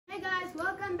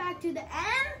welcome back to the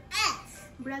MS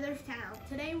Brothers channel.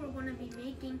 Today we're going to be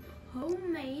making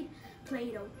homemade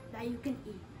Play-Doh that you can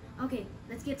eat. Okay,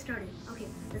 let's get started. Okay,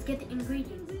 let's get the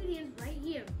ingredients. Ingredients right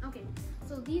here. Okay,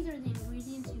 so these are the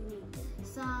ingredients you need.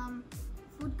 Some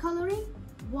food coloring,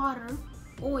 water,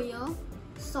 oil,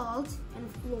 salt,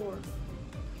 and flour.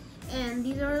 And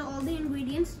these are all the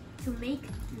ingredients to make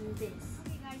this.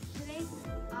 Okay guys, today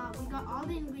we got all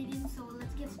the ingredients, so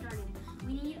let's get started.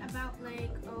 We need about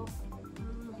like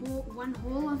one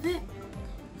whole of it,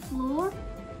 flour,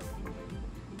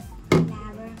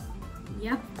 flour.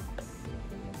 Yep.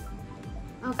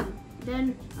 Okay,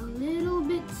 then a little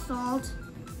bit salt,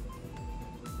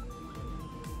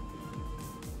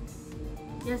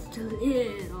 just a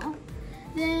little.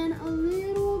 Then a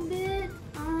little bit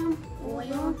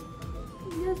oil,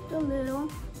 just a little.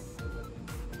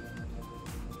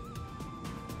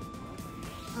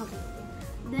 Okay.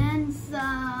 Then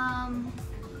some,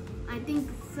 I think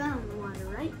some water,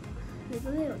 right? Like a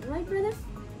little, right, brother?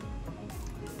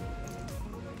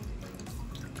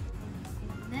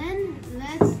 Then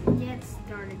let's get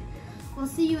started. We'll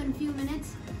see you in a few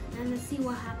minutes and let's see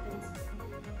what happens.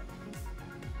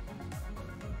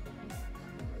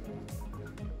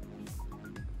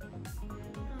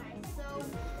 Alright, so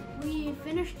we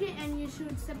finished it and you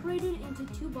should separate it into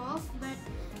two balls, but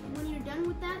when you're done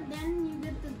with that, then you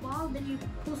get this ball, then you're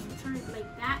supposed to turn it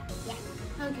like that.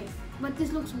 Yeah. Okay, but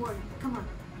this looks warm. Come on.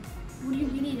 What do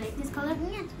you need, like this color?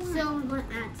 Yeah, so I'm going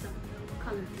to add some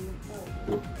color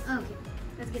to it. Okay,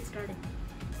 let's get started.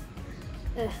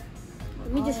 Let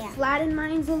me just flatten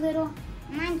mine a little.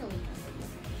 Mine's a little.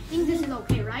 I think this is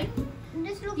okay, right?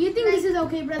 This looks Do you think like, this is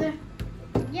okay, brother?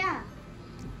 Yeah.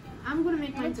 I'm going to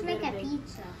make It mine looks a like little a big.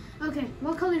 pizza. Okay,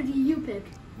 what color do you pick?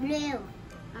 Blue.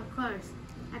 Of course.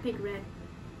 I pick red.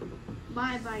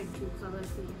 Buy two colors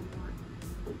we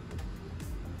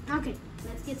want. Okay,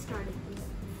 let's get started.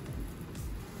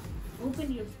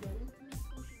 Open your spoon.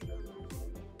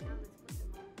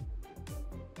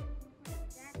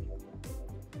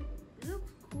 It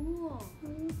looks cool.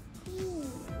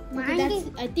 Okay,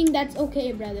 I think that's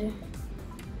okay, brother.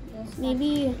 Yes,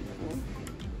 Maybe.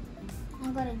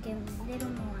 I'm gonna give a little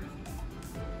more.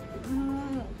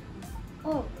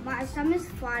 Oh, my some is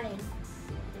falling.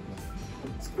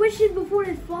 Squish it before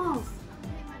it falls.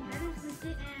 Okay, my brother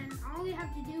squished it, and all you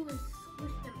have to do is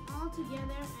squish them all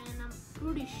together, and I'm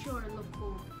pretty sure it looks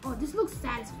cool. Oh, this looks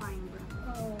satisfying, bro.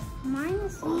 Oh, mine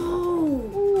is.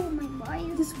 Oh, my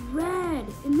boy. this red.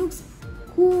 It looks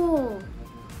cool.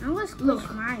 I'm gonna squish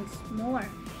mine more.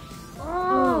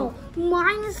 Oh,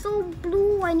 mine is so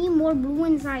blue. I need more blue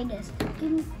inside this.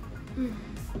 Give me more.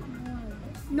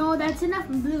 No, that's enough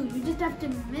blue. You just have to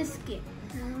whisk it.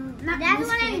 Not That's whisk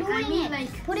what I'm it. I doing mean, it.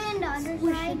 like, Put it in the other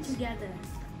squish side. it together.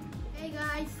 Hey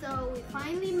guys, so we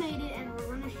finally made it and we're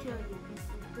gonna show you.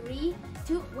 3,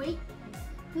 2, wait.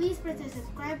 Please press the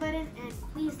subscribe button and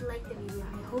please like the video.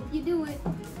 I hope you do it.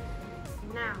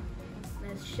 Now,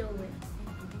 let's show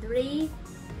it. 3,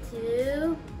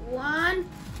 2, 1.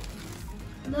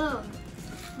 Look,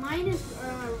 mine is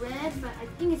red, but I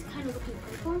think it's kind of looking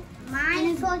purple. Mine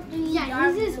is supposed to be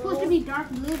Yeah, this is supposed to be dark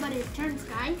blue, but it turned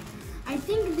sky. I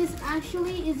think this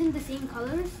actually isn't the same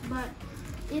colors, but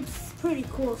it's pretty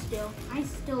cool still. I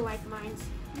still like mine.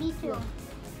 Me too. Look.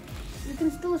 You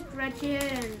can still stretch it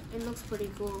and it looks pretty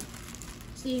cool.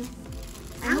 See?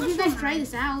 I hope you guys try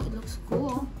this out. It looks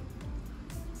cool.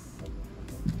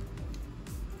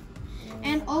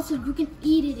 And also you can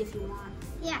eat it if you want.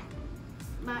 Yeah.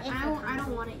 But I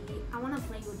don't want to eat. I want to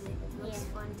play with it. It looks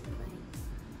fun to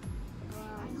play.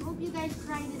 I hope you guys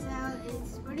try this out.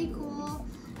 It's pretty cool.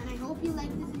 And I hope you like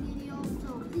this video.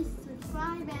 So please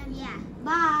subscribe and Yeah.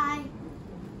 bye.